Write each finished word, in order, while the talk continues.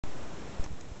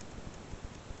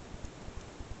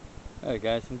Alright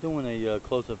guys, I'm doing a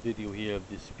close-up video here of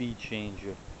the speed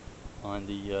changer on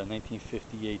the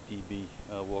 1958 DB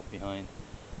walk behind.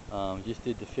 Just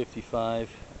did the 55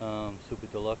 Super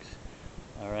Deluxe,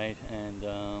 alright, and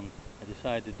I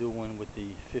decided to do one with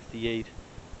the 58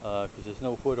 because there's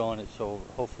no hood on it, so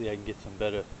hopefully I can get some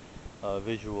better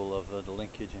visual of the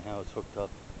linkage and how it's hooked up.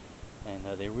 And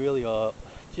they really are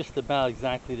just about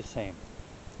exactly the same.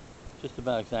 Just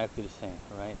about exactly the same,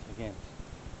 alright? Again,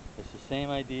 it's the same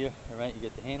idea, alright? You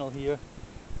get the handle here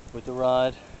with the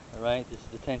rod, alright? This is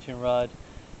the tension rod,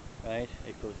 right?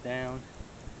 It goes down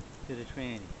to the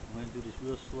tranny. I'm going to do this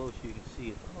real slow so you can see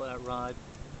it. Follow that rod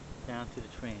down to the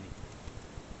tranny.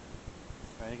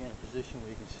 Alright, again, a position where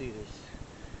you can see this.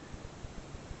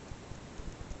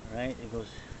 Alright, it goes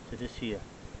to this here.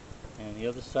 And the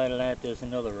other side of that, there's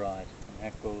another rod, and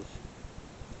that goes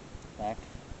back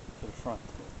to the front.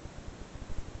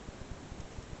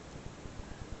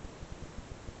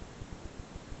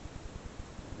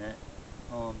 And that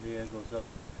arm there goes up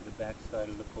to the back side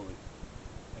of the pulley.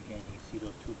 Again, you can see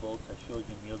those two bolts I showed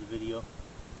you in the other video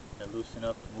that loosen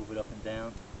up to move it up and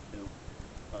down to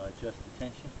adjust the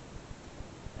tension,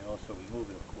 and also remove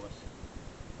it, of course.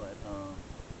 But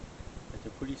it's a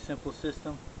pretty simple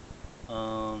system.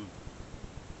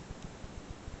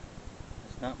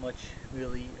 It's not much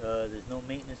really. There's no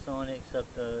maintenance on it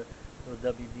except a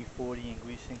little WD-40 and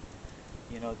greasing,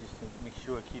 you know, just to make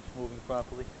sure it keeps moving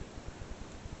properly.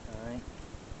 Alright,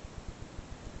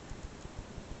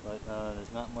 but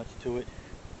there's not much to it.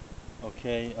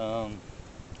 Okay,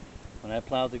 when I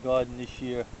plowed the garden this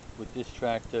year with this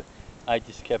tractor, I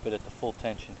just kept it at the full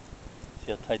tension.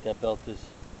 See how tight that belt is?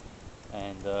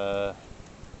 And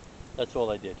that's all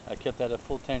I did. I kept that at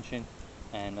full tension,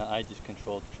 and I just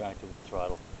controlled the tractor with the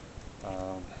throttle.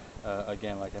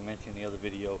 Again, like I mentioned in the other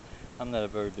video, I'm not a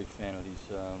very big fan of these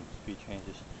speed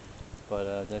changes,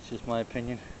 but that's just my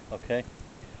opinion. Okay.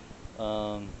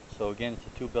 So again, it's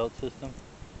a two belt system,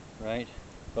 right?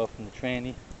 Belt from the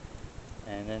tranny,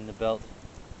 and then the belt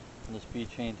from the speed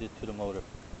changer to the motor.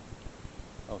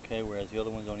 Okay, whereas the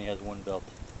other ones only has one belt.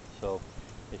 So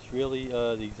it's really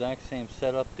the exact same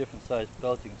setup, different size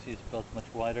belt. You can see this belt's much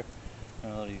wider. I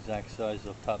don't know the exact size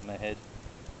off the top of my head,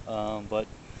 but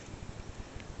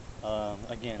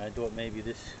again, I thought maybe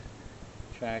this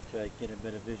tractor I'd get a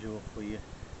better visual for you,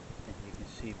 and you can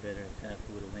see better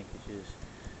exactly where the linkage is.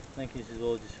 Linkage is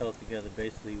all just held together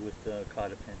basically with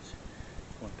cotter pins.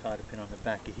 One cotter pin on the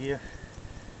back of here,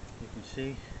 you can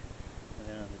see, and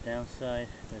then on the downside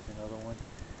there's another one.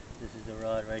 This is the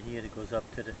rod right here that goes up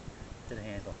to the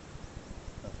handle.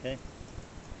 Okay,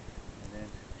 and then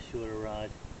a shorter rod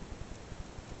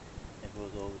that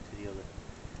goes over to the other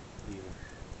lever.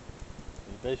 So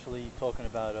you're basically talking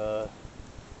about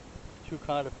two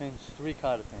cotter pins, three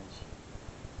cotter pins,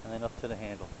 and then up to the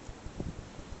handle.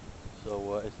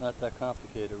 So it's not that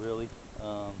complicated really,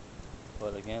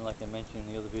 but again, like I mentioned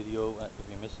in the other video, if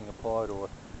you're missing a part or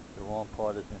the wrong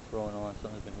part has been thrown on,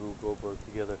 something's been Rube Goldberg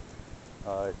together,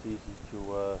 it's easy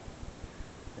to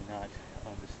not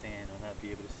understand or not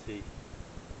be able to see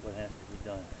what has to be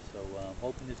done. So I'm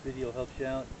hoping this video helps you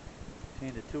out.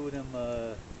 Between the two of them,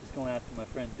 just going out to my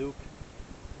friend Duke.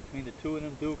 Between the two of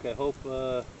them, Duke, I hope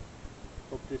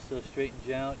this straightens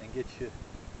you out and gets you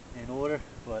in order.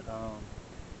 But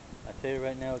I tell you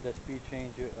right now, with that speed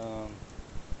changer,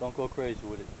 don't go crazy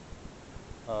with it.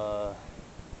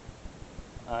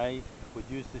 I would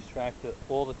use this tractor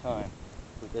all the time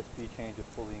with that speed changer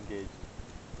fully engaged.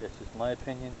 That's just my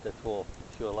opinion, that's all.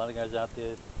 I'm sure a lot of guys out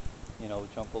there, you know,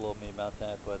 jump all over me about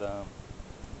that, but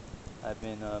I've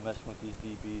been messing with these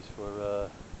DBs for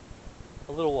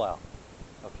a little while,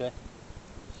 okay?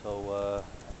 So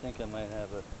I think I might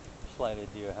have a slight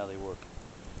idea how they work.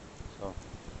 So,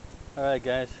 alright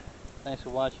guys, thanks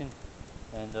for watching,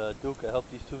 and Duke, I hope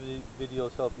these two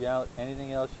videos help you out.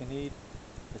 Anything else you need,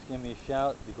 just give me a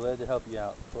shout. Be glad to help you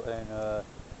out. And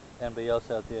anybody else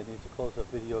out there needs a close-up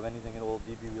video of anything at all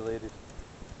DB related,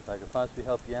 if I could possibly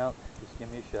help you out, just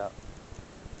give me a shout.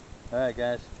 Alright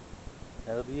guys,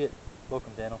 that'll be it.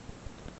 Welcome, Daniel.